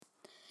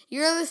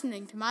You're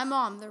listening to my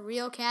mom, the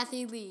real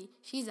Kathy Lee.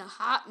 She's a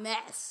hot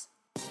mess.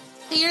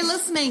 Hey, you're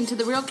listening to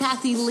The Real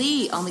Kathy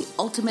Lee on the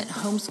Ultimate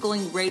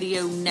Homeschooling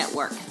Radio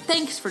Network.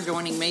 Thanks for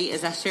joining me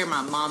as I share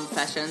my mom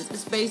sessions.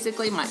 It's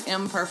basically my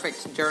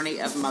imperfect journey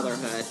of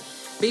motherhood.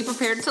 Be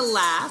prepared to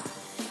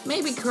laugh,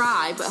 maybe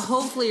cry, but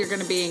hopefully you're going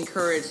to be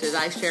encouraged as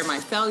I share my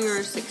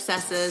failures,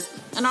 successes,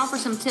 and offer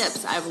some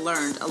tips I've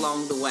learned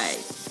along the way.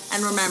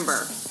 And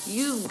remember,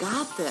 you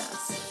got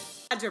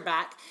this. Glad you're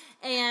back.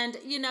 And,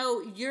 you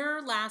know,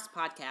 your last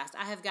podcast,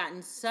 I have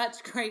gotten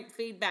such great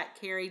feedback,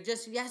 Carrie.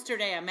 Just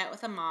yesterday, I met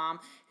with a mom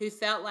who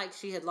felt like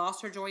she had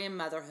lost her joy in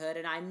motherhood.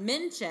 And I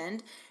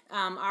mentioned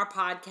our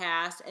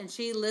podcast, and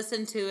she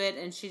listened to it,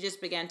 and she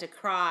just began to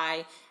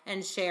cry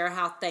and share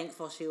how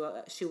thankful she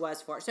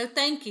was for it. So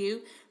thank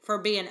you for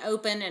being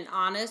open and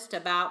honest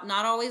about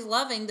not always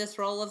loving this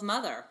role of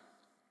mother.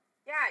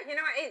 Yeah, you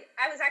know,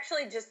 I was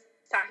actually just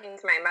talking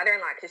to my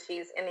mother-in-law because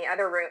she's in the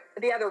other room,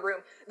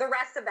 the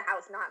rest of the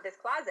house, not this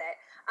closet,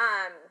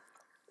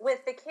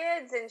 with the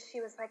kids. And she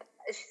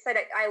said,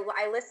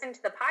 I listened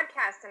to the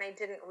podcast and I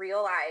didn't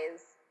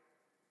realize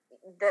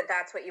that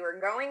that's what you were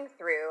going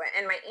through.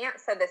 And my aunt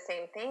said the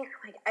same thing.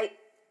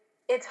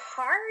 It's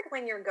hard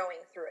when you're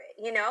going through it.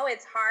 You know,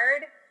 it's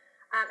hard.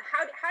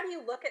 How do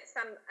you look at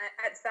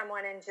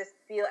someone and just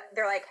feel,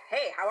 they're like,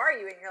 hey, how are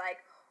you? And you're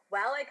like,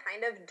 well, I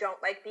kind of don't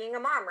like being a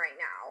mom right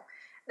now.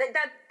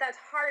 That's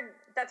hard.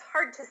 That's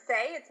hard to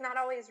say. It's not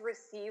always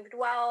received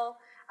well.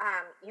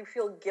 You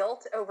feel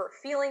guilt over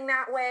feeling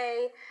that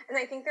way, and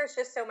I think there's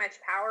just so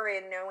much power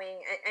in knowing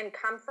and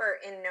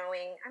comfort in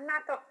knowing I'm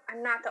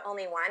not the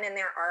only one, and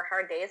there are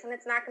hard days, and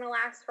it's not going to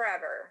last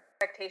forever.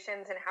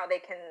 Expectations and how they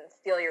can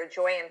steal your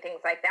joy and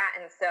things like that,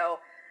 and so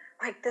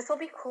this will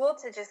be cool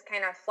to just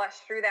kind of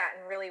flush through that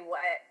and really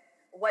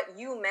what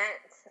you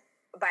meant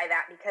by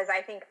that, because I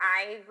think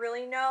I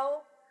really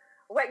know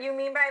what you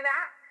mean by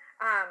that.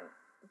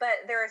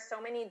 But there are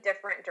so many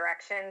different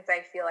directions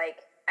I feel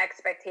like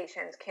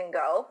expectations can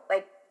go.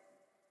 Like,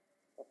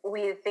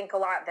 we think a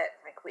lot that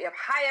we have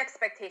high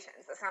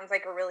expectations. It sounds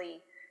like a really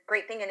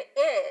great thing, and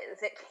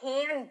it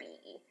can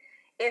be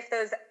if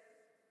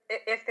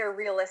they're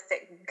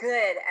realistic,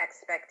 good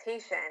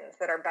expectations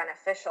that are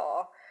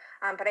beneficial.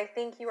 But I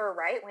think you were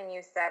right when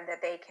you said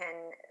that they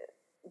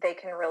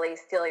can really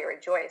steal your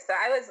joy. So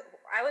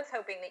I was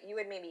hoping that you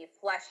would maybe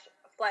flesh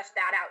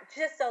that out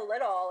just a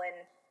little. And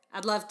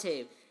I'd love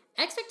to.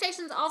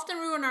 Expectations often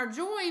ruin our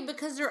joy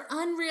because they're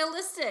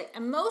unrealistic.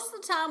 And most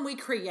of the time we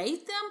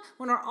create them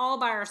when we're all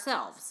by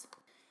ourselves.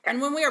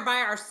 And when we are by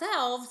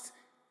ourselves,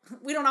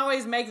 we don't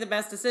always make the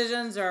best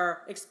decisions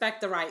or expect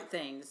the right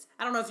things.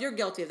 I don't know if you're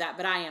guilty of that,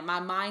 but I am. My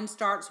mind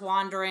starts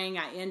wandering.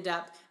 I end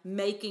up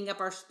making up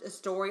our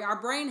story. Our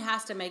brain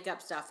has to make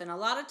up stuff. And a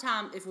lot of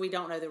time, if we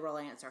don't know the real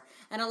answer.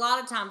 And a lot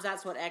of times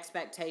that's what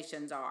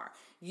expectations are.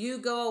 You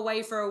go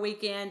away for a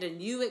weekend and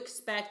you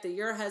expect that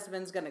your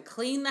husband's going to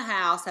clean the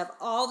house, have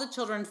all the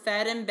children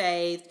fed and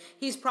bathed.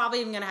 He's probably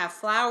even going to have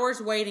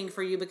flowers waiting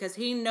for you because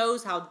he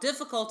knows how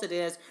difficult it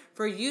is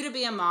for you to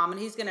be a mom,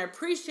 and he's going to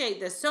appreciate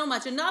this so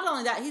much. And not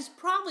only that, he's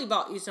probably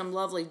bought you some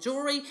lovely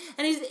jewelry,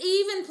 and he's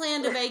even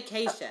planned a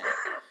vacation.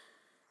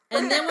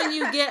 And then when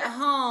you get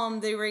home,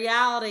 the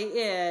reality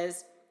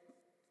is,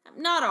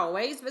 not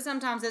always, but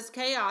sometimes it's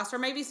chaos, or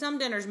maybe some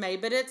dinner's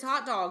made, but it's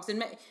hot dogs,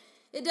 and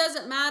it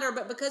doesn't matter.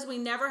 But because we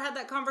never had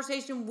that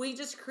conversation, we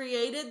just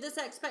created this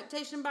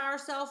expectation by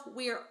ourselves.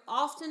 We are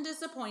often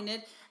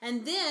disappointed,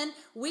 and then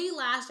we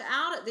lash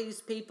out at these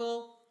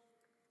people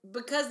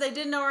because they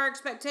didn't know our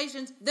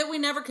expectations that we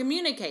never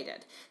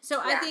communicated. So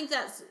yeah. I think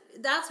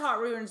that's how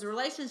it ruins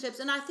relationships.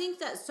 And I think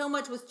that so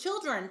much with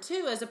children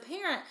too. As a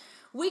parent,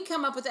 we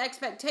come up with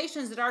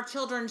expectations that our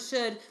children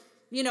should,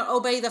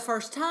 obey the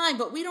first time,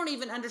 but we don't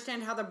even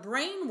understand how the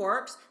brain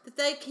works, that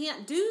they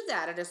can't do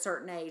that at a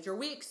certain age, or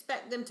we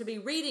expect them to be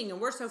reading and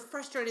we're so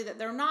frustrated that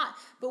they're not,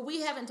 but we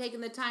haven't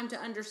taken the time to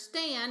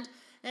understand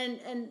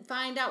and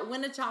find out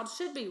when a child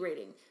should be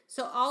reading.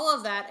 So all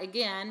of that,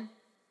 again,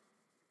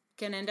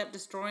 can end up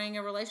destroying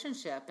a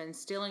relationship and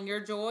stealing your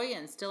joy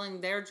and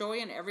stealing their joy,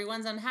 and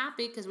everyone's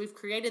unhappy because we've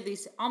created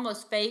these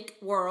almost fake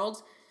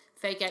worlds,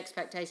 fake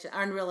expectations,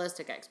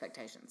 unrealistic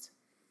expectations.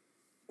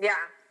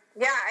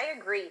 Yeah, I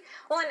agree.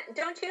 Well, and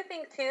don't you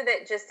think too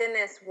that just in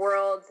this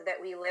world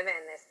that we live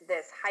in,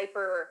 this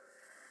hyper,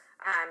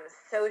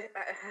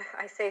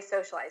 I say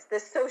socialized,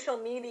 this social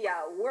media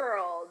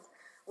world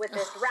with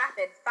this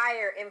rapid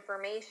fire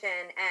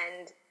information,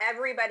 and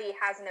everybody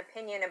has an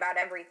opinion about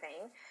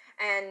everything.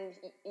 And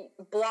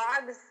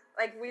blogs,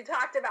 like we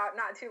talked about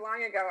not too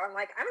long ago, I'm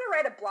like, I'm going to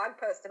write a blog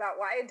post about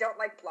why I don't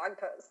like blog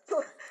posts.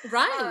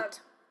 Right.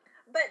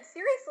 But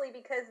seriously,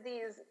 because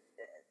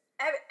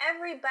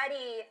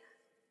everybody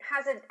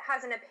has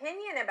an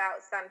opinion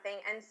about something.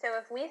 And so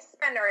if we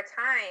spend our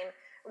time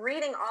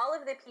reading all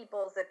of the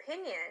people's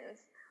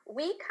opinions,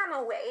 we come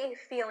away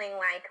feeling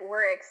like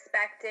we're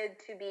expected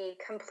to be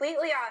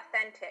completely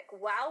authentic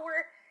while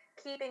we're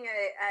keeping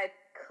a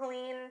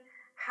clean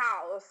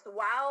house,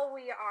 while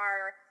we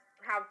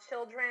have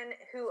children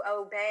who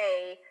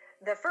obey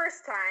the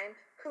first time,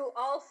 who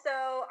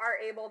also are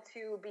able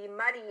to be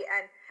muddy,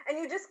 and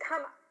you just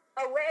come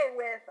away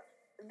with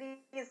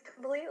these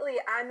completely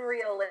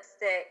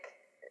unrealistic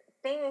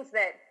things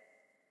that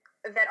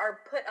are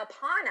put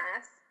upon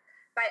us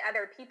by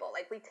other people.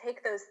 Like, we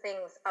take those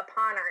things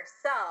upon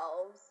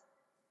ourselves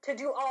to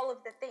do all of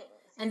the things.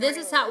 And this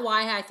is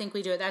why I think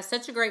we do it. That's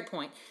such a great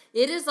point.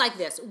 It is like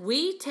this.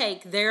 We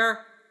take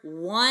their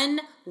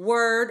one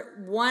word,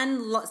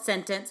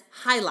 sentence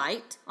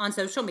highlight on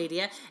social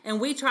media,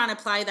 and we try and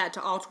apply that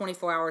to all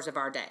 24 hours of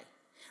our day,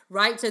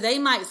 right? So they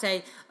might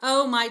say,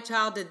 oh, my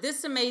child did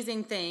this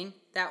amazing thing,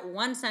 that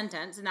one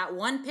sentence and that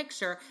one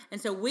picture. And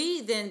so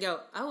we then go,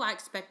 oh, I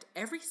expect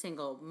every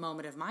single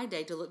moment of my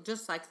day to look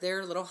just like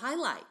their little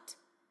highlight.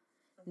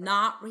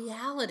 Not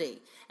reality.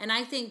 And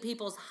I think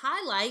people's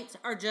highlights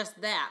are just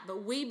that,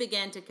 but we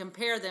begin to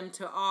compare them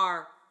to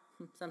our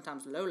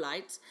sometimes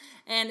lowlights,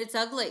 and it's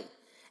ugly.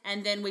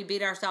 And then we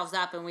beat ourselves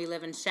up and we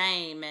live in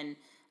shame, and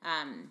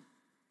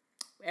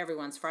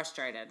everyone's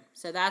frustrated.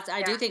 So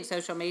I do think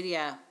social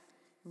media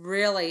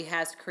really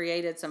has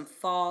created some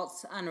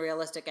false,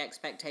 unrealistic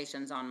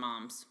expectations on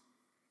moms.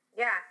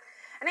 Yeah.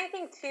 And I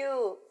think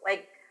too,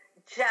 like,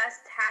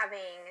 just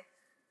having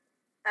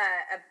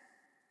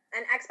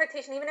an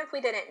expectation, even if we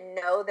didn't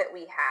know that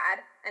we had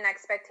an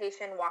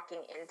expectation walking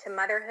into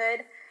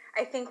motherhood,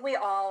 I think we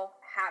all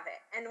have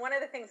it. And one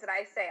of the things that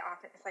I say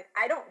often is, like,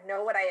 I don't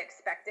know what I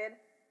expected,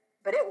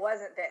 but it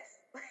wasn't this.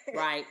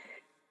 Right.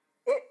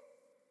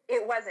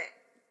 It wasn't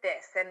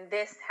this. And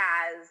this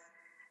has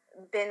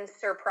been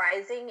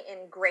surprising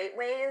in great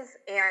ways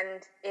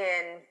and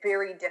in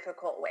very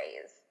difficult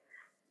ways.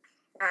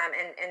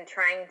 And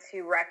trying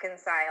to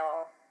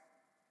reconcile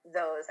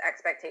those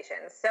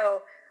expectations.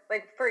 So,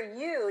 like, for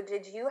you,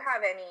 did you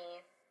have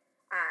any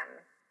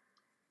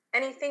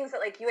things that,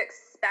 like, you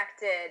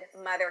expected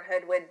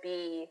motherhood would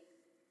be,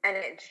 and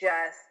it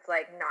just,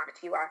 like,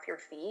 knocked you off your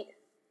feet?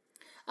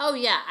 Oh,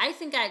 yeah. I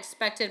think I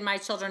expected my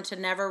children to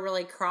never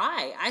really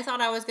cry. I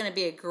thought I was going to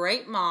be a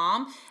great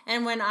mom.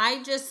 And when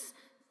I just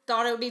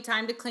thought it would be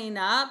time to clean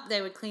up,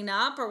 they would clean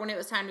up. Or when it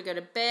was time to go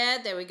to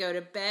bed, they would go to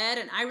bed.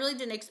 And I really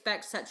didn't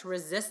expect such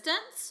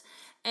resistance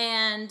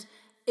and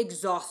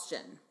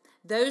exhaustion.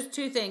 Those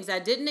two things. I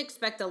didn't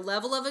expect the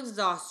level of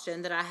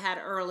exhaustion that I had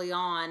early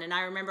on. And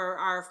I remember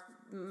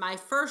my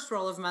first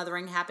role of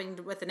mothering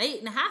happened with an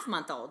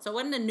 8.5-month-old. So it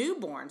wasn't a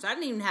newborn. So I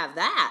didn't even have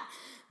that.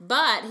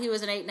 But he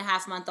was an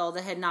 8.5-month-old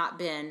that had not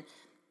been,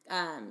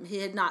 he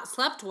had not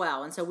slept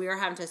well. And so we were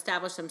having to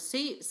establish some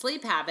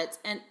sleep habits.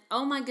 And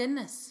oh my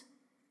goodness,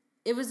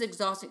 it was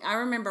exhausting. I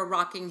remember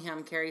rocking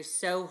him, Carrie,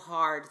 so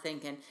hard,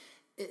 thinking,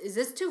 is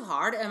this too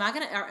hard? Am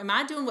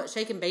I doing what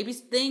shaken baby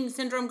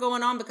syndrome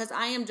going on? Because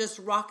I am just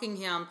rocking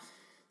him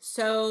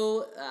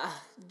so,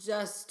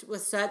 just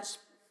with such,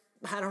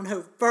 I don't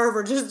know,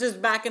 fervor, just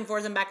back and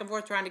forth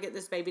trying to get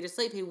this baby to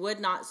sleep. He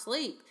would not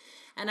sleep.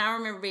 And I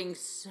remember being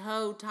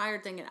so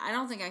tired, thinking, I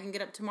don't think I can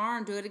get up tomorrow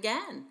and do it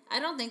again. I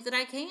don't think that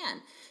I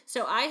can.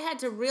 So I had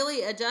to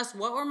really adjust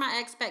what were my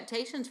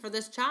expectations for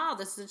this child.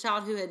 This is a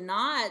child who had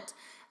not,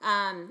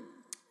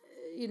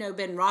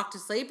 been rocked to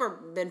sleep or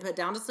been put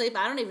down to sleep.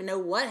 I don't even know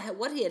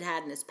what he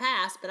had in his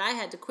past, but I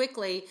had to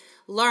quickly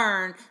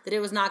learn that it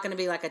was not going to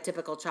be like a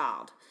typical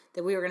child,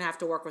 that we were going to have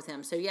to work with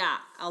him. So yeah,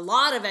 a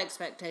lot of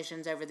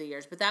expectations over the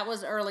years, but that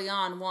was early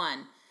on.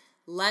 One,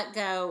 let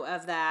go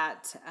of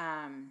that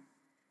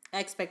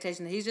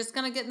expectation that he's just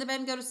going to get in the bed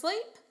and go to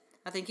sleep.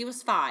 I think he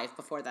was 5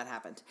 before that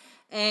happened.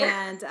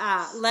 And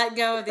let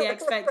go of the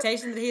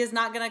expectation that he is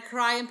not going to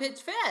cry and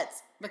pitch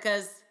fits,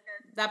 because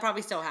that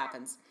probably still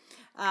happens.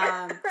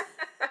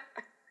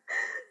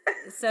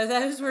 So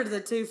those were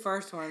the two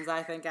first ones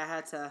I think I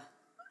had to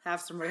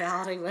have some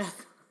reality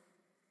with.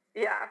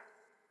 Yeah.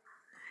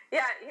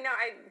 Yeah,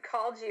 I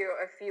called you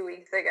a few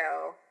weeks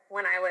ago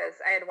when I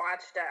had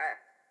watched a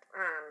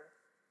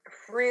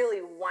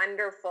really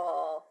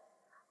wonderful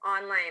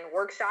online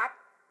workshop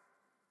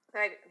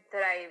that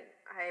I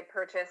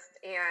purchased,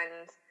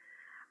 and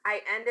I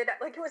ended up,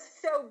 like, it was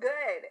so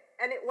good,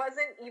 and it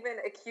wasn't even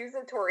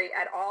accusatory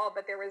at all,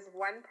 but there was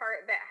one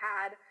part that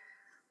had,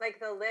 like,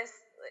 the list,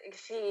 like,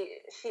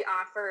 she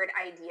offered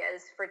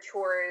ideas for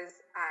chores,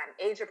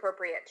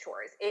 age-appropriate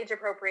chores,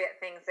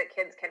 age-appropriate things that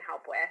kids can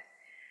help with,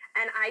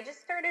 and I just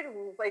started,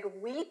 like,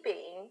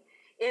 weeping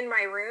in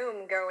my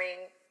room,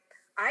 going,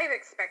 I've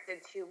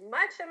expected too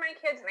much of my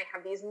kids, and I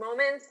have these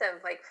moments of,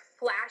 like,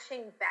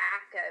 flashing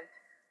back of,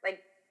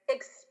 like,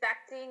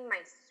 expecting my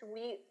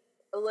sweet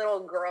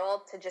little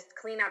girl to just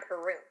clean up her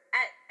room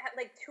at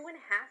like 2.5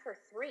 or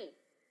 3.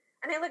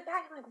 And I look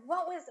back and I'm like,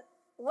 what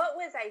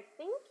was I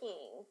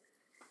thinking?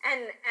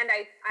 And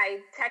I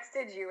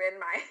texted you in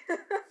my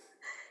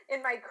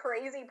in my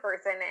crazy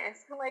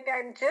personness. I'm like,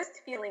 I'm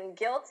just feeling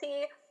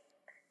guilty.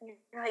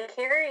 You're like,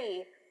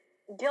 Carrie,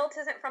 guilt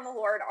isn't from the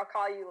Lord. I'll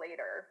call you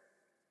later.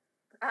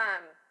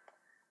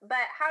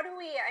 But how do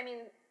we,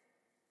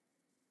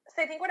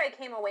 so I think what I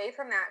came away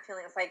from that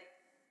feeling is, like,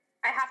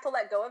 I have to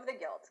let go of the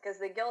guilt, because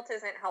the guilt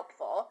isn't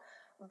helpful.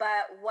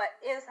 But what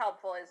is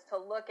helpful is to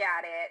look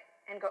at it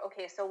and go,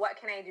 okay, so what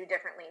can I do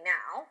differently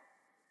now?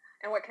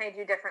 and what can I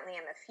do differently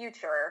in the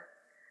future?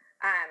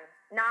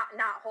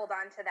 Not hold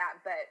on to that,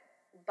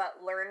 but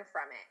learn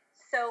from it.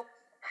 So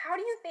how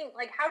do you think,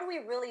 like, how do we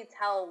really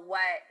tell what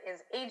is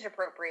age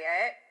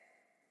appropriate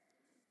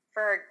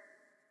for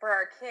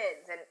our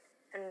kids,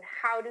 and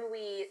how do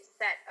we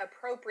set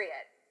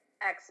appropriate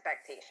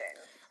expectations?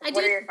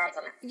 What are your thoughts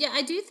on that? Yeah,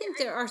 I do think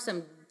there are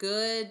some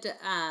good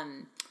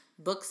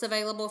books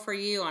available for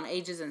you on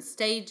ages and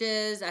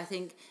stages. I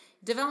think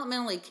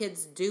developmentally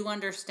kids do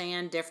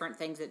understand different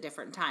things at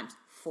different times.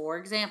 For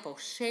example,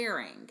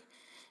 sharing.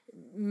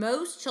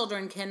 Most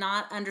children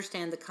cannot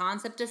understand the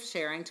concept of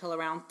sharing till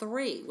around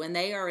 3, when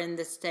they are in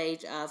the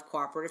stage of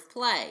cooperative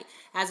play.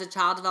 As a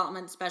child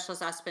development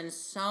specialist, I spend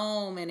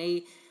so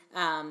many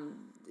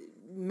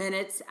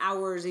minutes,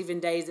 hours,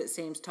 even days, it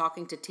seems,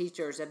 talking to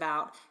teachers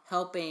about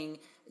helping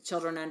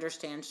children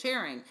understand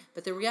sharing.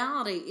 But the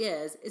reality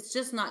is, it's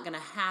just not going to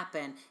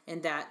happen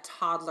in that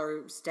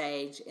toddler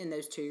stage, in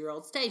those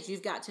 2-year-old stage.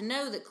 You've got to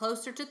know that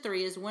closer to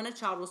 3 is when a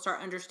child will start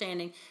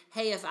understanding,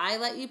 hey, if I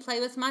let you play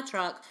with my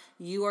truck,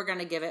 you are going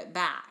to give it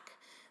back.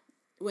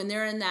 When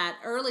they're in that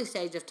early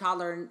stage of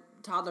toddlers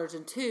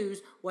and 2s,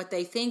 what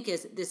they think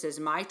is, this is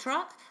my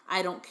truck.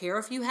 I don't care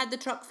if you had the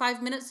truck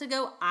 5 minutes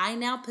ago. I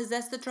now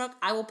possess the truck.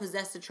 I will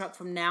possess the truck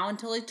from now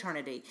until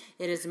eternity.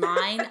 It is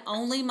mine,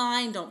 only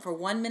mine. Don't for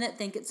 1 minute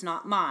think it's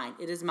not mine.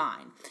 It is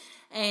mine.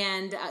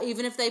 And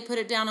even if they put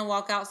it down and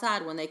walk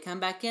outside, when they come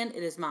back in,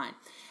 it is mine.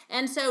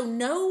 And so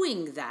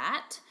knowing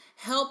that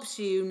helps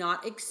you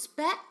not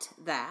expect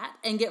that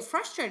and get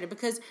frustrated,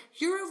 because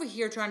you're over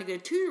here trying to get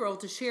a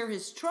 2-year-old to share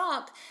his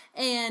truck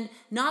and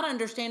not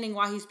understanding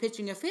why he's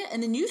pitching a fit,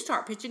 and then you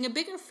start pitching a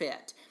bigger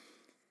fit.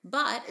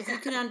 But if you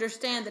can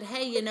understand that,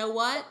 hey, you know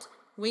what?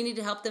 We need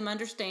to help them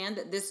understand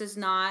that this is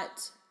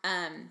not,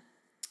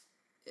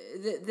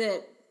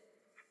 that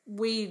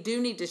we do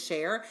need to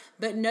share,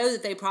 but know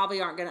that they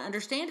probably aren't going to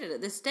understand it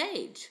at this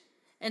stage.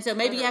 And so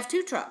maybe you have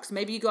 2 trucks.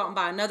 Maybe you go out and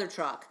buy another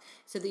truck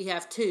so that you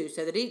have 2,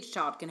 so that each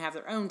child can have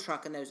their own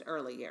truck in those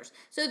early years.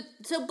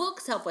 So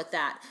books help with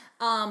that.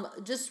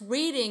 Just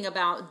reading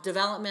about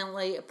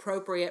developmentally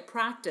appropriate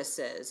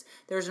practices.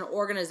 There's an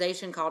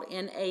organization called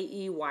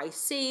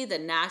NAEYC, the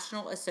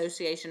National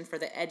Association for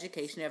the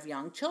Education of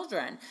Young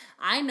Children.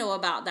 I know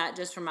about that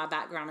just from my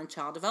background in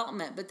child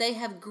development, but they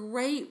have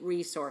great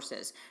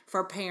resources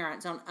for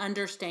parents on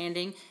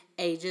understanding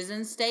ages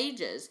and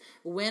stages,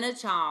 when a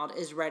child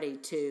is ready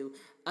to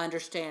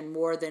understand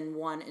more than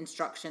one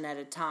instruction at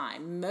a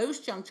time.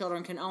 Most young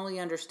children can only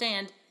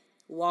understand,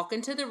 walk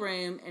into the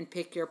room and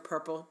pick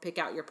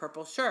out your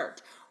purple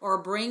shirt, or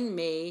bring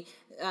me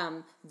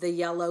the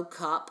yellow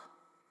cup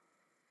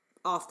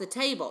off the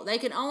table. They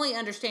can only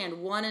understand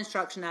one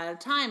instruction at a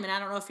time. And I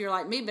don't know if you're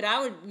like me, but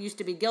I used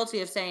to be guilty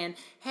of saying,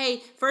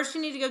 hey, first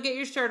you need to go get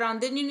your shirt on,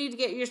 then you need to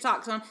get your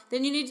socks on,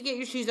 then you need to get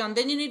your shoes on,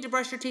 then you need to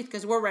brush your teeth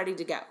because we're ready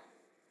to go.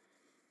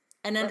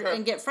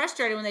 And get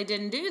frustrated when they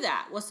didn't do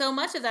that. Well, so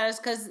much of that is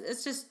because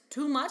it's just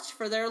too much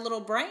for their little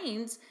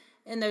brains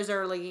in those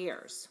early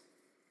years.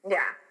 Yeah.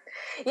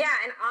 Yeah,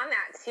 and on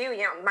that too,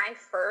 my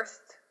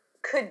first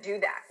could do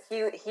that.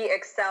 He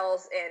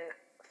excels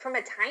from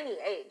a tiny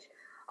age.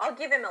 I'll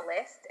give him a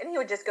list, and he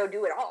would just go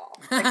do it all.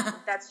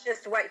 Like, that's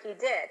just what he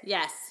did.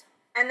 Yes.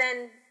 And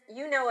then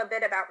a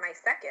bit about my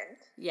second.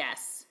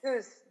 Yes.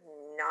 Who's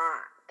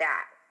not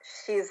that.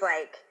 She's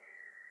like,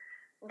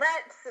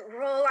 let's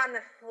roll on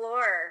the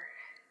floor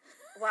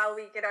while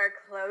we get our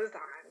clothes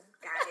on,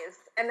 guys.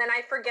 And then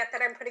I forget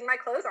that I'm putting my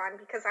clothes on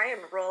because I am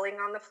rolling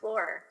on the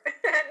floor.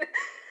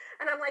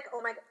 And I'm like,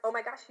 oh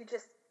my gosh, you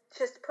just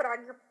put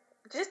on your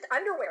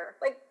underwear.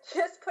 Like,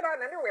 just put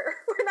on underwear.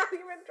 We're not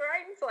even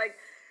trying to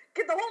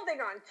get the whole thing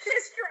on.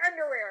 Just your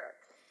underwear.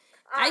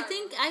 I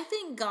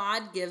think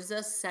God gives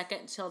us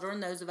second children,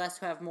 those of us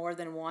who have more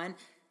than one,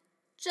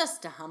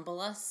 just to humble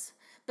us.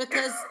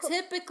 Because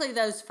typically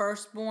those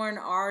firstborn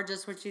are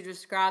just what you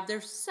described. They're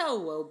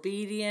so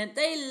obedient.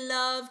 They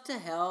love to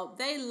help.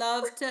 They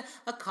love to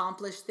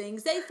accomplish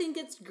things. They think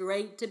it's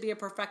great to be a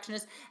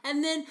perfectionist.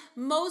 And then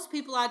most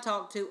people I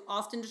talk to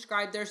often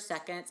describe their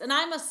seconds. And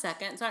I'm a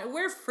second. So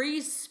we're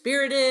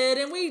free-spirited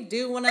and we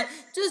do want to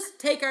just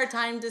take our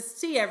time to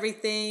see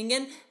everything.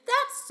 And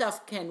that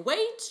stuff can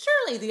wait.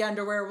 Surely the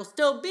underwear will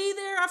still be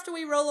there after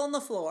we roll on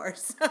the floor.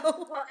 So.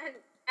 Well,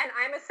 and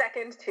I'm a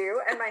second too,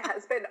 and my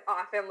husband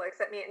often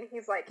looks at me and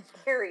he's like,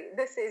 Carrie,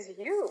 this is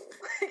you.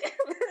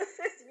 This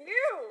is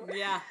you.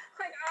 Yeah.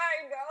 Like,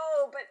 I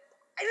know, but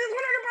I just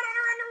wanted to put on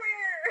her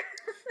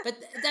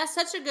underwear. But that's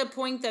such a good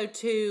point, though,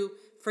 too,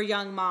 for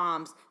young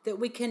moms, that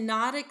we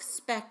cannot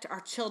expect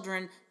our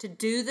children to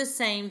do the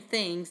same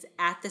things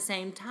at the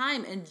same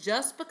time. And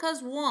just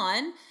because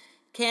one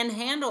can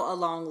handle a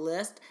long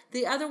list,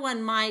 the other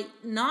one might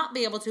not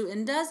be able to,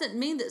 and doesn't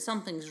mean that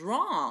something's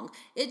wrong.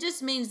 It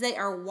just means they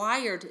are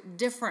wired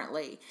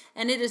differently.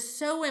 And it is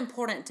so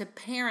important to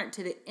parent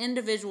to the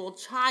individual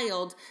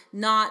child,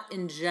 not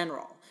in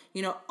general.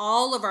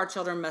 All of our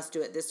children must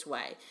do it this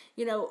way.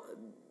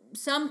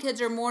 Some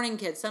kids are morning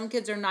kids, some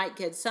kids are night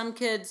kids, some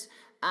kids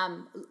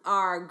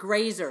are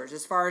grazers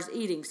as far as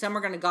eating. Some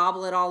are going to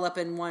gobble it all up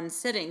in one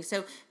sitting.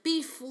 So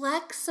be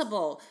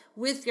flexible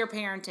with your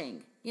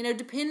parenting,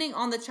 depending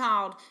on the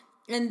child.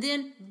 And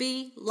then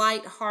be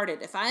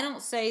lighthearted. If I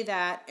don't say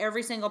that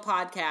every single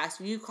podcast,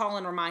 you call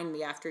and remind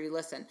me after you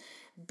listen.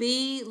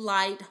 Be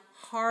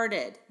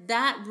lighthearted.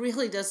 That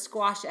really does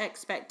squash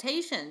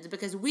expectations,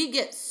 because we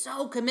get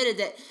so committed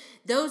that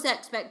those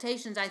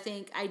expectations, I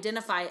think,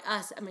 identify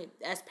us.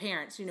 As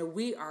parents,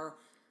 we are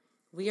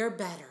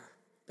better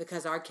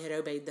because our kid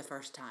obeyed the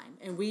first time.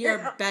 And we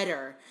are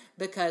better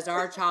because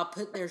our child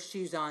put their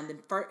shoes on,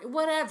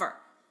 whatever.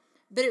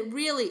 But it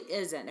really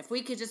isn't. If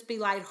we could just be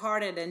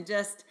lighthearted and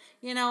just,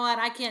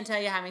 I can't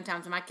tell you how many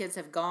times my kids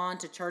have gone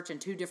to church in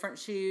 2 different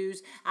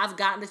shoes. I've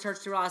gotten to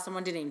church to realize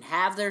someone didn't even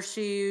have their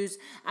shoes.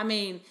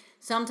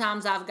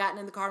 Sometimes I've gotten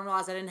in the car and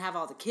realized I didn't have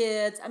all the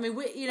kids.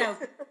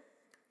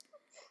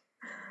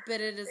 But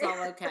it is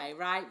all okay,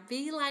 right?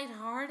 Be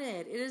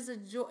lighthearted. It is a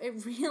joy.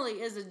 It really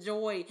is a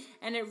joy.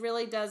 And it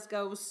really does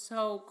go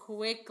so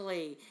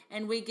quickly.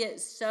 And we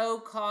get so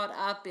caught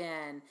up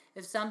in,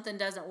 if something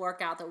doesn't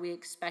work out that we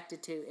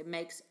expected to, it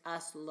makes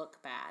us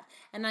look bad.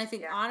 And I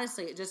think,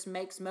 honestly, it just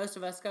makes most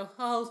of us go,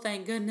 oh,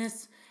 thank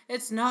goodness,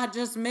 it's not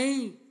just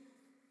me.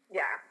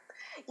 Yeah.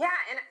 Yeah,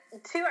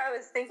 and too, I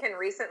was thinking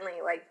recently,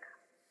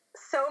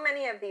 so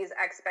many of these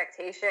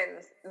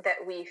expectations that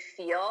we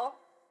feel,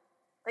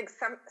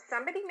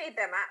 somebody made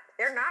them up.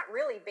 They're not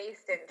really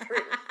based in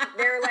truth.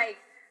 They're like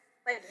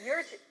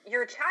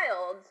your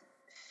child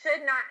should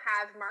not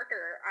have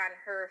marker on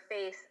her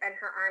face and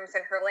her arms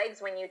and her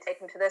legs when you take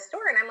them to the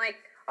store. And I'm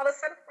all of a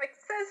sudden,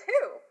 says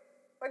who?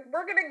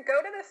 We're going to go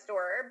to the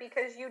store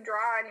because you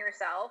draw on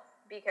yourself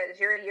because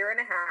you're a year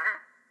and a half.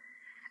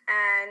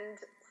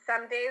 And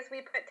some days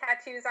we put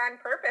tattoos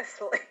on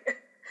purposefully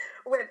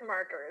with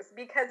markers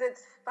because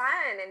it's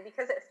fun and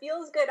because it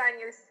feels good on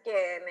your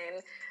skin.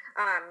 And,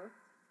 I'm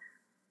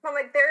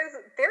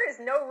there is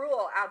no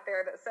rule out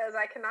there that says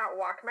I cannot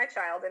walk my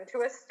child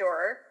into a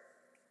store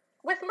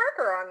with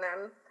marker on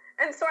them.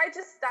 And so I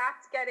just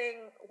stopped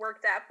getting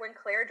worked up when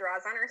Claire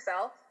draws on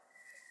herself.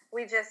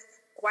 We just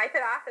wipe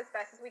it off as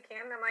best as we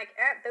can. And I'm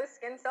those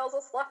skin cells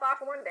will slough off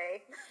one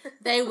day.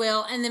 They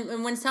will. And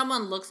then when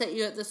someone looks at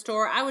you at the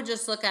store, I would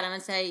just look at them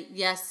and say,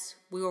 yes,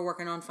 we were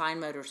working on fine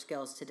motor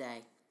skills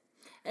today.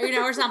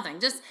 Or something.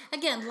 Just,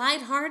 again,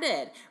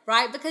 lighthearted,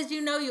 right? Because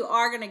you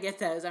are going to get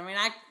those.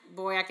 I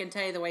can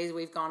tell you the ways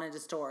we've gone into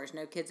stores.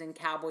 Kids in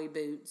cowboy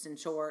boots and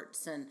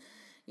shorts and,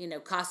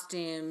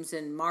 costumes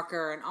and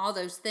marker and all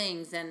those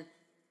things. And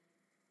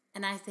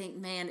I think,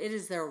 man, it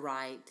is their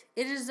right.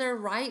 It is their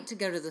right to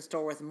go to the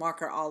store with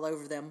marker all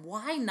over them.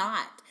 Why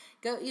not?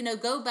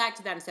 Go back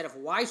to that instead of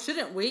why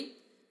shouldn't we?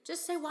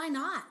 Just say why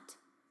not?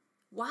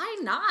 Why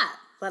not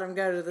let them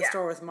go to the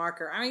store with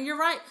marker? You're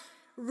right.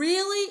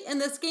 Really, in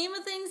the scheme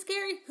of things,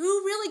 Carrie, who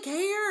really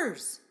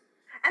cares?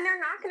 And they're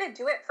not going to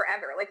do it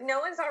forever.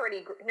 Noah's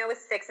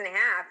 6.5,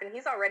 and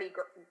he's already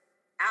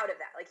out of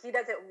that. He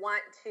doesn't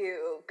want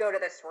to go to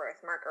the store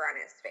with marker on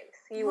his face.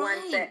 He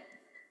wants it.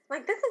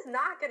 This is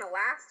not going to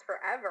last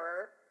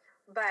forever.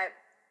 But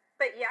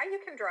yeah, you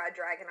can draw a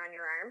dragon on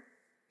your arm.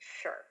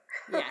 Sure.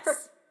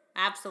 Yes,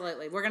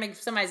 absolutely.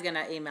 Somebody's going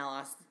to email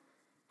us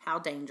how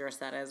dangerous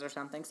that is or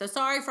something. So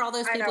sorry for all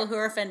those people who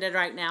are offended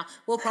right now.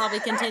 We'll probably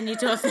continue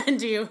to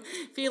offend you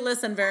if you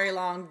listen very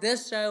long.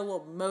 This show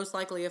will most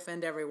likely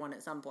offend everyone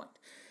at some point.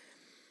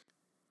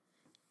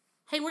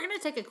 Hey, we're going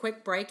to take a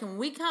quick break, and when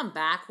we come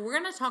back, we're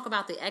going to talk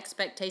about the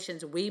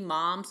expectations we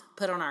moms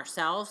put on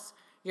ourselves.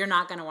 You're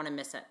not going to want to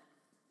miss it.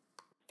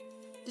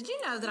 Did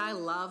you know that I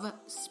love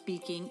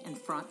speaking in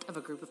front of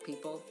a group of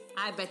people?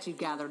 I bet you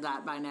gathered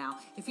that by now.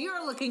 If you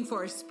are looking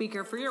for a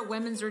speaker for your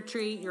women's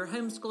retreat, your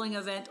homeschooling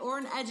event, or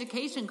an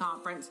education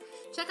conference,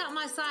 check out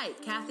my site,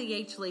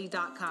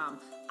 kathyhlee.com.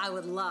 I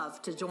would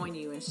love to join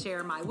you and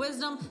share my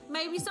wisdom,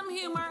 maybe some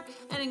humor,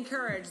 and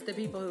encourage the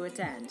people who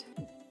attend.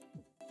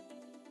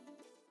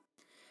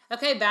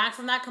 Okay, back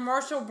from that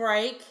commercial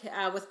break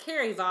with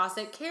Carrie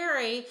Vossick.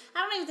 Carrie, I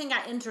don't even think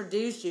I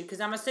introduced you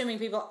because I'm assuming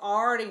people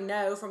already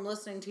know from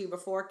listening to you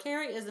before.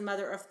 Carrie is the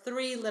mother of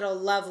 3 little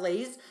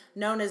lovelies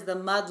known as the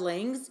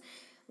Mudlings.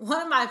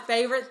 One of my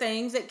favorite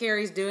things that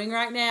Carrie's doing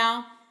right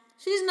now,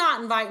 she's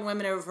not inviting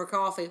women over for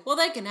coffee. Well,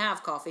 they can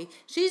have coffee.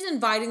 She's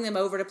inviting them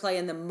over to play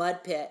in the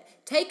mud pit.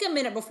 Take a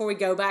minute before we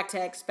go back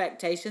to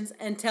expectations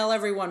and tell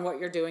everyone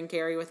what you're doing,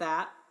 Carrie, with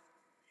that.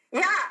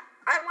 Yeah,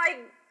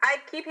 I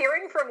keep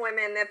hearing from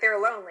women that they're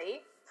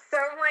lonely. So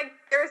I'm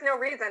there's no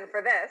reason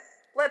for this.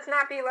 Let's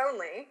not be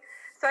lonely.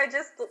 So I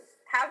just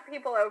have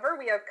people over.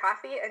 We have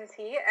coffee and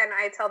tea, and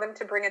I tell them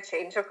to bring a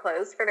change of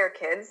clothes for their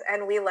kids,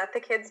 and we let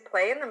the kids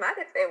play in the mud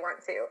if they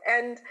want to.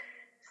 And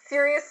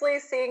seriously,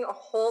 seeing a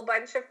whole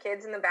bunch of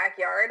kids in the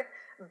backyard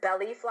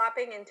belly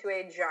flopping into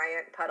a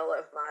giant puddle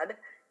of mud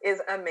is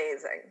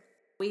amazing.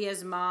 We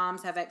as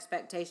moms have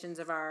expectations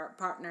of our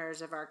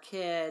partners, of our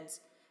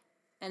kids.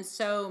 And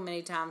so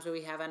many times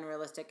we have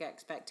unrealistic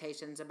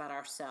expectations about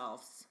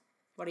ourselves.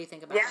 What do you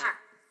think about that?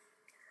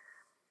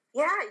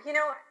 Yeah,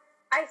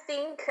 I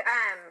think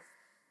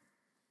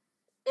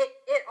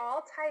it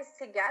all ties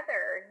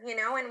together, you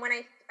know. And when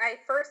I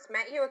first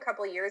met you a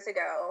couple years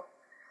ago,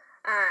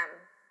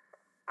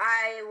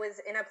 I was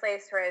in a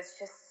place where I was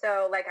just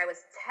so, like, I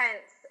was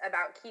tense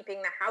about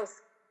keeping the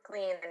house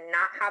clean and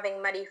not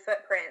having muddy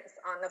footprints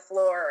on the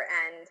floor.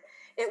 And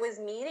it was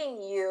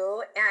meeting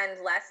you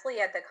and Leslie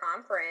at the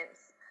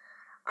conference.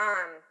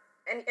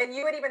 And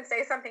you would even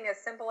say something as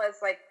simple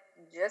as, like,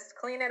 just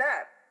clean it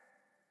up.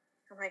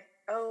 I'm like,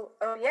 oh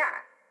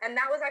yeah. And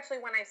that was actually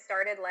when I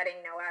started letting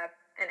Noah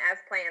and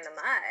Ev play in the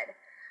mud.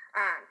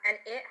 And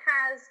it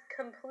has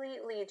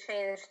completely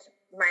changed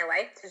my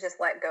life to just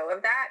let go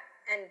of that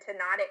and to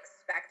not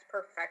expect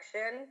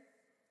perfection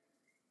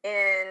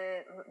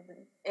in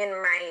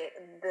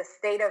the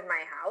state of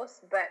my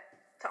house, but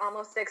to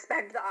almost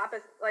expect the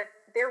opposite. Like,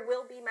 there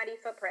will be muddy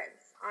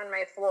footprints on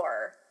my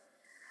floor,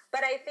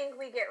 but I think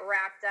we get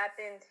wrapped up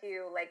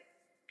into, like,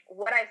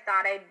 what I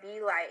thought I'd be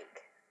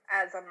like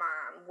as a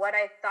mom, what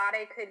I thought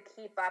I could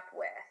keep up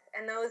with.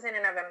 And those in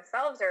and of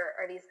themselves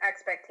are these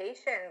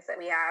expectations that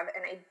we have.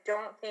 And I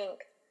don't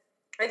think,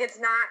 like, it's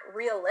not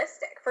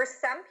realistic. For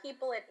some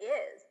people it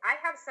is. I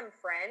have some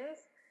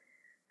friends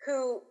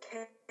who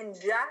can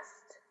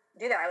just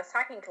do that. I was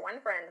talking to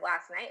one friend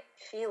last night.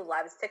 She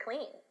loves to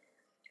clean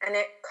and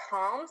it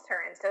calms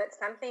her. And so it's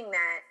something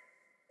that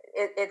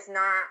it's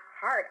not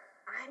hard.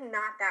 I'm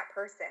not that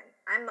person.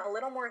 I'm a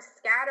little more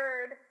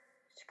scattered,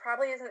 which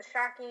probably isn't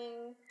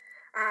shocking.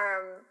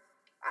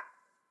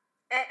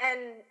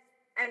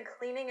 And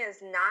cleaning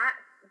is not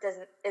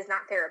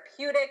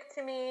therapeutic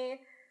to me.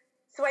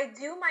 So I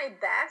do my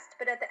best,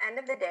 but at the end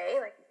of the day,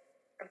 like,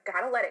 I've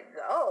got to let it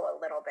go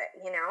a little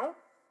bit, you know?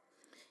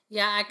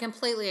 Yeah, I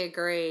completely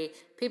agree.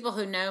 People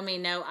who know me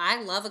know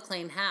I love a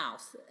clean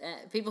house.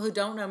 People who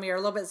don't know me are a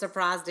little bit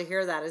surprised to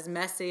hear that, as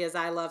messy as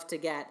I love to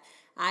get.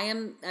 I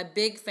am a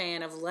big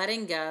fan of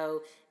letting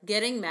go,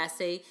 getting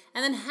messy,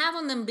 and then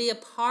having them be a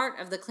part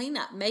of the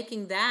cleanup,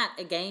 making that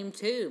a game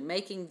too,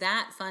 making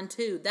that fun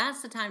too.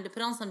 That's the time to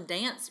put on some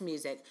dance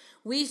music.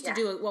 We used to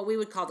do what we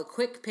would call the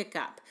quick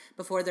pickup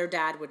before their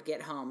dad would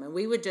get home. And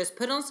we would just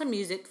put on some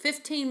music,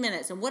 15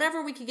 minutes, and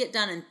whatever we could get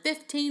done in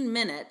 15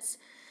 minutes,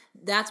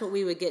 that's what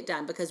we would get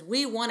done, because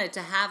we wanted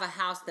to have a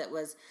house that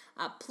was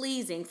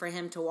pleasing for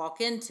him to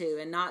walk into,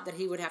 and not that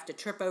he would have to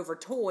trip over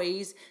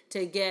toys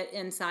to get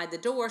inside the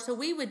door. So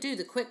we would do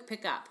the quick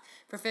pickup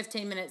for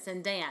 15 minutes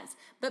and dance.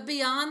 But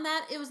beyond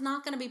that, it was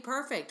not going to be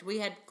perfect. We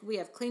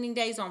have cleaning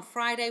days on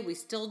Friday. We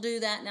still do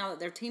that now that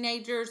they're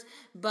teenagers.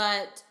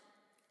 But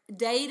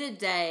day to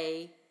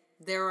day,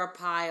 there were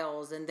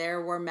piles, and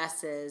there were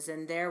messes,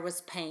 and there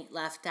was paint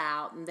left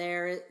out, and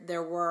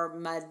there were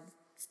mud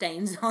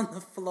stains on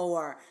the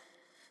floor.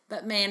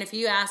 But man, if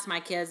you ask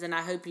my kids, and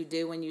I hope you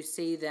do when you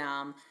see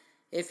them,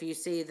 if you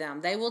see them,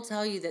 they will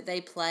tell you that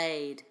they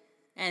played.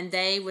 And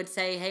they would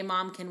say, hey,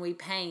 Mom, can we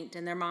paint?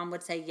 And their mom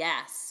would say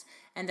yes.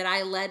 And that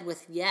I led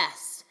with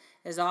yes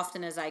as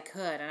often as I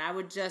could. And I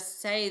would just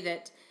say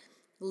that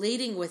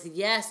leading with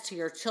yes to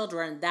your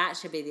children, that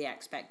should be the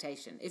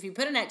expectation. If you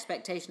put an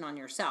expectation on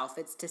yourself,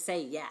 it's to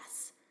say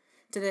yes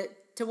to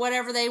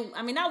whatever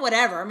not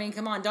whatever. I mean,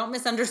 come on, don't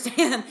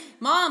misunderstand.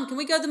 Mom, can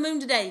we go to the moon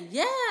today?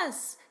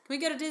 Yes. Can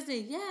we go to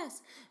Disney?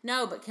 Yes.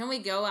 No, but can we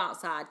go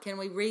outside? Can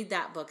we read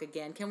that book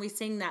again? Can we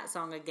sing that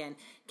song again?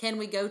 Can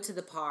we go to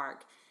the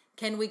park?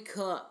 Can we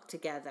cook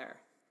together?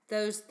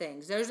 Those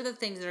things. Those are the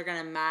things that are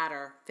going to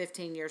matter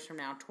 15 years from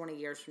now, 20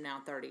 years from now,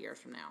 30 years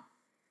from now.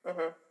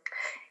 Mm-hmm.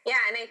 Yeah,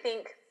 and I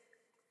think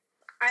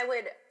I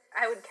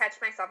would catch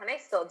myself, and I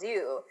still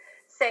do,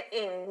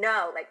 saying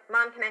no. Like,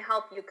 Mom, can I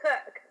help you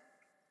cook?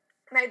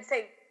 And I'd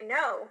say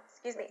no,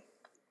 excuse me,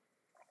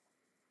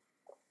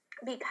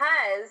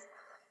 because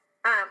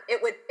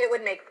it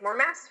would make more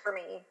mess for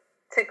me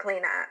to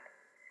clean up.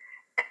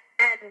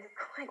 And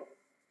I'm like,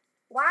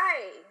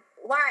 why?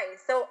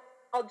 So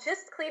I'll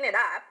just clean it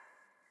up.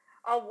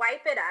 I'll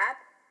wipe it up,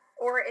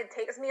 or it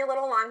takes me a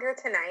little longer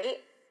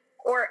tonight,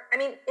 or, I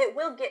mean, it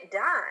will get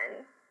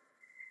done,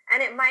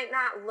 and it might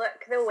not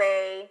look the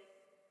way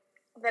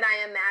that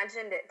I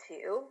imagined it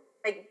to.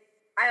 Like,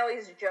 I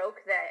always joke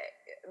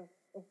that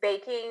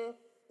baking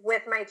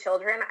with my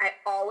children, I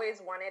always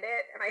wanted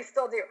it, and I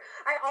still do.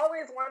 I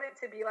always want it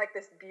to be like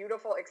this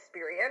beautiful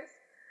experience,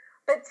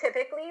 but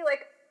typically,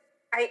 like,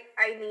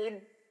 I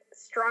need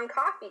strong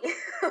coffee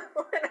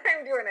when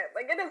I'm doing it.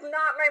 Like, it is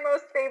not my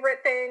most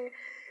favorite thing.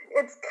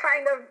 It's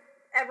kind of,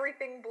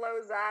 everything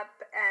blows up,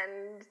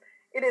 and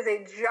it is a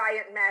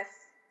giant mess,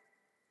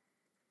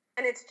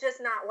 and it's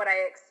just not what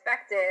I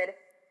expected,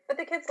 but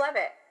the kids love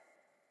it,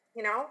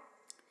 you know?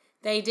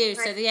 They do.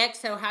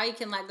 So how you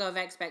can let go of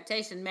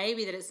expectation,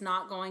 maybe that it's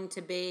not going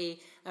to be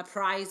a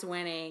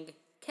prize-winning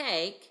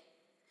cake,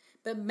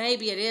 but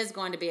maybe it is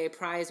going to be a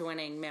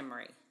prize-winning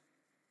memory.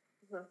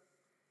 Mm-hmm.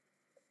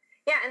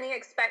 Yeah, and the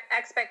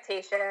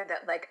expectation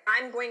that, like,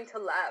 I'm going to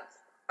love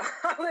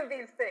all of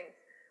these things.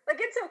 Like,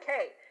 it's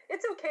okay.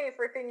 It's okay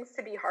for things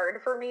to be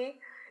hard for me.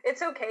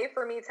 It's okay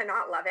for me to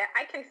not love it.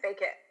 I can fake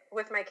it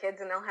with my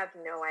kids, and they'll have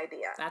no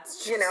idea.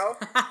 That's true. You know?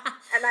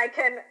 And I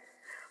can,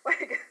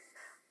 like,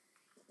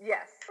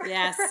 Yes.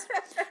 Yes.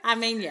 I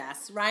mean,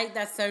 yes, right?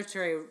 That's so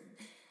true.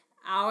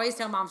 I always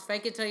tell moms,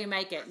 fake it till you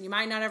make it. You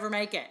might not ever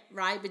make it,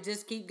 right? But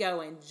just keep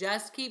going.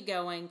 Just keep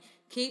going.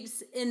 Keep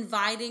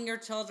inviting your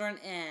children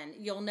in.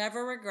 You'll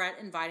never regret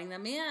inviting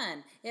them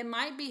in. It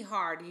might be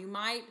hard. You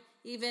might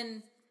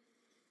even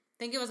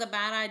think it was a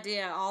bad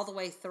idea all the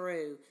way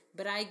through.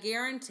 But I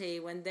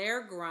guarantee when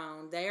they're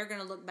grown, they are going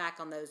to look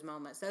back on those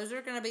moments. Those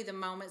are going to be the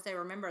moments they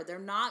remember. They're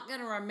not going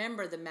to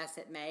remember the mess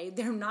it made.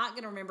 They're not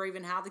going to remember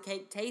even how the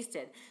cake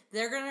tasted.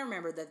 They're going to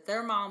remember that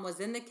their mom was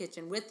in the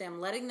kitchen with them,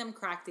 letting them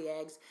crack the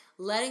eggs,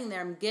 letting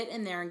them get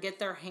in there and get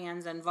their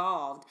hands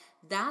involved.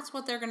 That's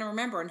what they're going to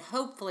remember and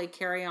hopefully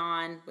carry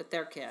on with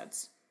their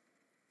kids.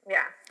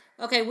 Yeah.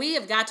 Okay, we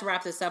have got to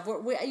wrap this up.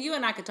 You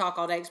and I could talk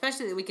all day,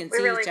 especially that we can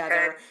see really each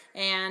other.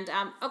 could. And,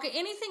 okay,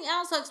 anything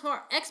else that's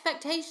more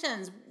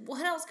expectations?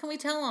 What else can we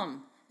tell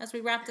them as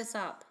we wrap this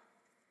up?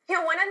 You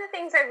know, one of the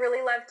things I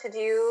really love to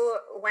do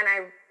when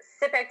I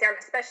sit back down,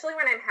 especially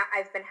when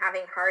I've been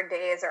having hard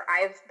days or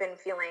I've been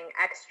feeling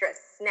extra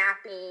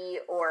snappy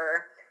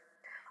or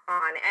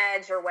on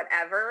edge or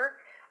whatever,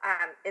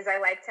 is I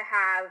like to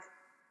have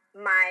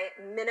my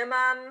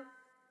minimum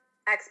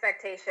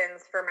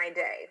expectations for my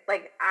day.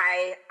 Like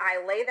I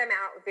lay them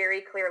out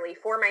very clearly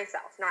for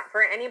myself, not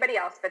for anybody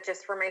else, but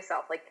just for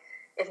myself. Like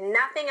if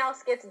nothing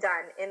else gets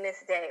done in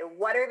this day,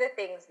 what are the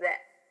things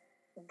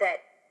that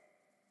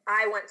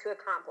I want to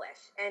accomplish?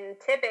 And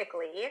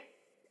typically,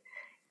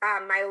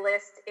 my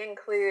list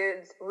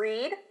includes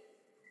read,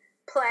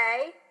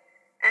 play,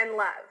 and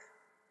love.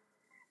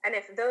 And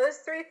if those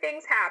three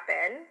things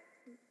happen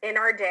in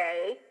our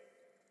day,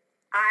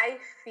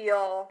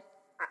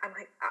 I'm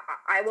like,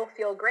 I will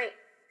feel great.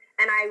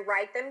 And I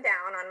write them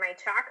down on my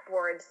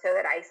chalkboard so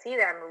that I see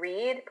them.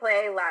 Read,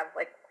 play, love.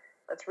 Like,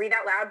 let's read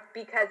out loud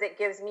because it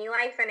gives me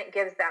life and it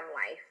gives them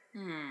life.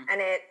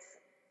 And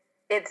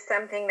it's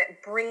something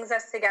that brings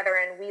us together,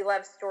 and we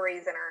love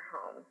stories in our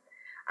home.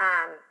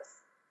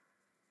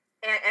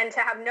 And to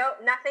have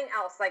nothing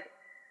else, like,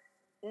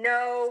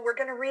 no, we're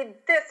going to read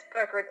this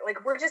book, or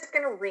like, we're just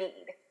going to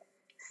read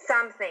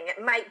something.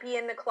 It might be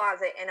in the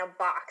closet in a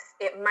box.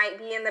 It might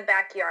be in the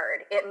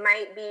backyard. It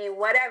might be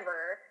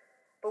whatever,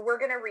 but we're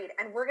going to read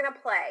and we're going to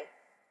play.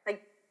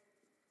 Like,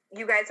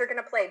 you guys are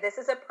going to play. This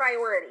is a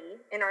priority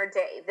in our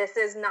day. This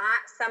is not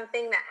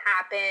something that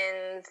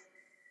happens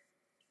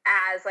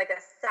as like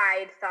a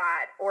side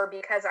thought or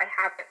because I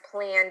haven't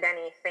planned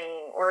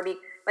anything or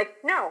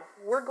no,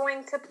 we're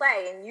going to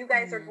play, and you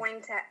guys are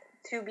going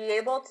to be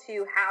able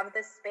to have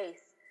the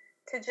space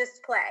to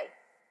just play.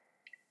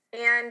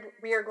 And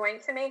we are going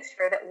to make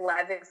sure that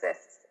love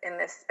exists in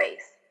this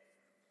space.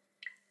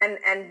 And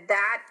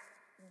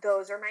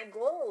those are my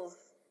goals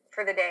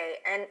for the day.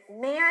 And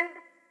man,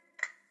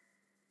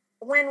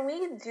 when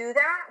we do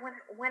that,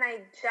 when I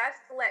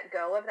just let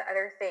go of the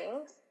other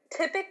things,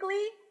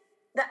 typically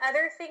the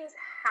other things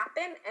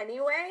happen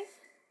anyway,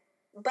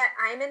 but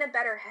I'm in a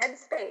better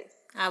headspace.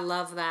 I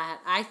love that.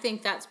 I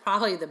think that's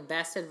probably the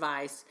best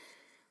advice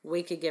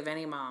we could give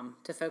any mom,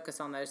 to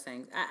focus on those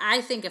things.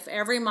 I think if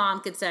every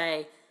mom could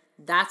say,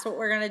 that's what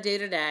we're going to do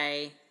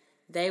today,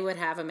 they would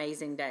have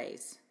amazing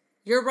days.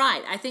 You're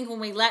right. I think when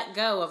we let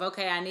go of,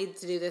 okay, I need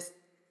to do this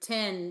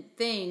 10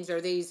 things or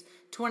these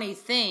 20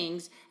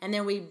 things, and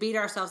then we beat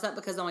ourselves up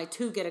because only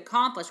 2 get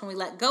accomplished. When we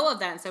let go of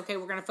that and say, okay,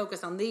 we're going to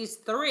focus on these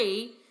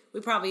 3, we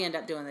probably end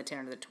up doing the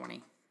 10 or the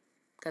 20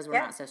 because we're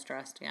not so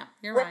stressed. Yeah,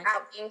 you're right.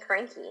 Without being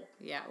cranky.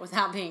 Yeah,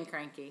 without being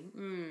cranky.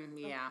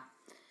 Yeah.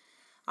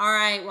 All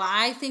right. Well,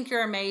 I think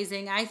you're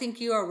amazing. I think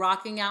you are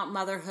rocking out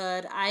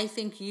motherhood. I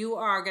think you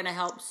are going to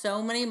help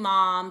so many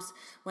moms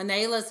when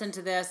they listen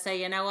to this say,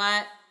 you know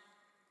what?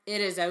 It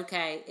is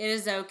okay. It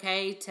is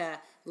okay to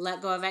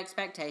let go of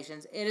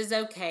expectations. It is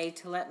okay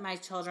to let my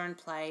children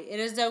play. It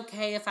is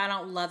okay if I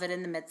don't love it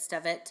in the midst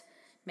of it.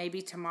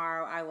 Maybe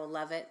tomorrow I will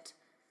love it.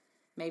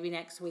 Maybe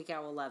next week I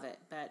will love it.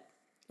 But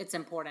it's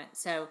important.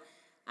 So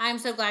I'm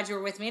so glad you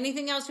were with me.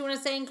 Anything else you want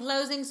to say in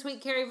closing,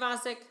 sweet Carrie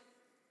Vosick?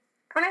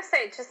 I want to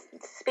say, just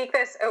speak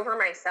this over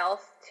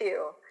myself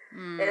too,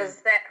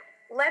 is that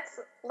let's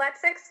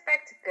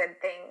expect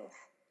good things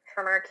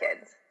from our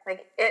kids.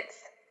 Like, it's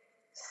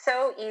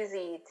so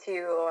easy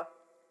to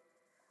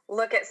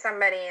look at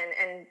somebody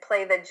and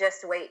play the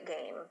just wait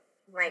game.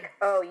 Like,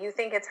 oh, you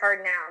think it's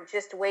hard now,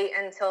 just wait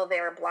until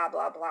they're blah,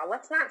 blah, blah.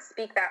 Let's not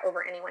speak that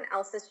over anyone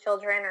else's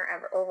children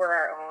or over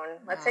our own.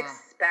 Let's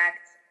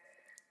expect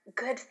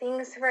good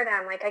things for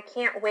them. Like, I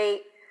can't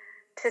wait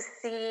to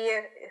see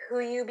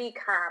who you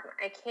become.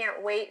 I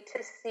can't wait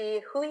to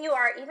see who you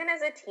are, even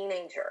as a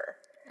teenager.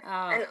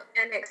 And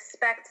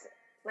expect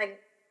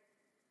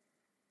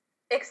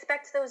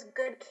those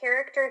good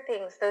character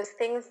things, those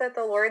things that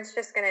the Lord's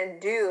just going to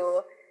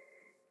do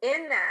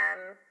in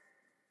them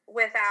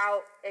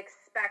without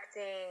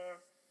expecting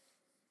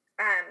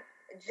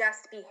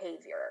just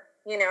behavior,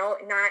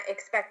 not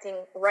expecting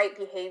right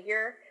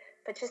behavior,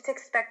 but just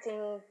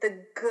expecting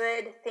the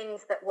good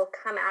things that will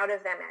come out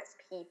of them as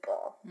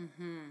people.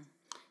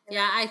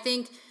 Yeah, I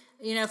think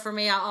You know, for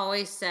me, I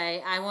always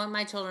say I want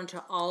my children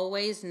to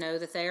always know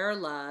that they are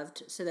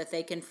loved so that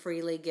they can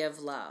freely give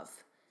love.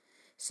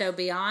 So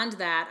beyond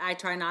that, I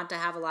try not to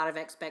have a lot of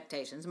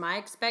expectations. My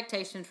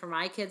expectation for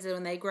my kids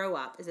when they grow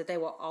up is that they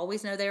will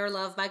always know they are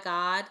loved by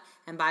God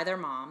and by their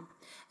mom,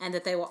 and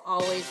that they will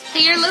always...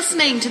 Hey, you're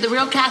listening to The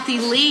Real Kathy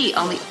Lee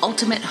on the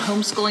Ultimate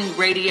Homeschooling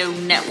Radio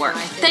Network.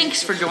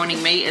 Thanks for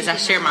joining me as I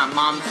share my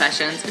mom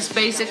sessions. It's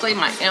basically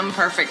my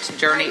imperfect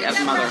journey of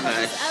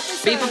motherhood.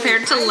 Be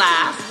prepared to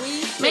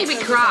laugh, maybe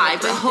cry,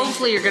 but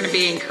hopefully you're going to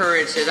be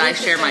encouraged as I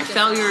share my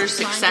failures,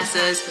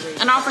 successes,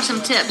 and offer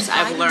some tips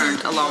I've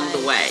learned along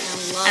the way.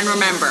 And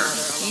remember,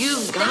 you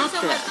got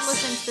Thanks so much for this.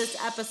 listening to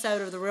this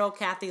episode of The Real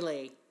Kathy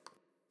Lee.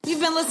 You've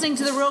been listening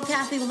to The Real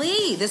Kathy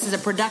Lee. This is a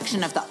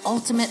production of the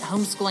Ultimate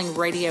Homeschooling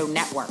Radio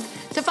Network.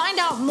 To find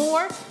out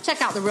more,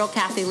 check out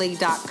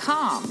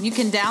therealkathylee.com. You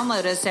can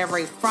download us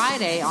every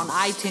Friday on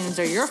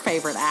iTunes or your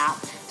favorite app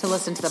to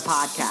listen to the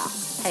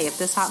podcast. Hey, if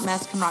this hot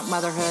mess can rock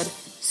motherhood,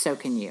 so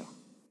can you.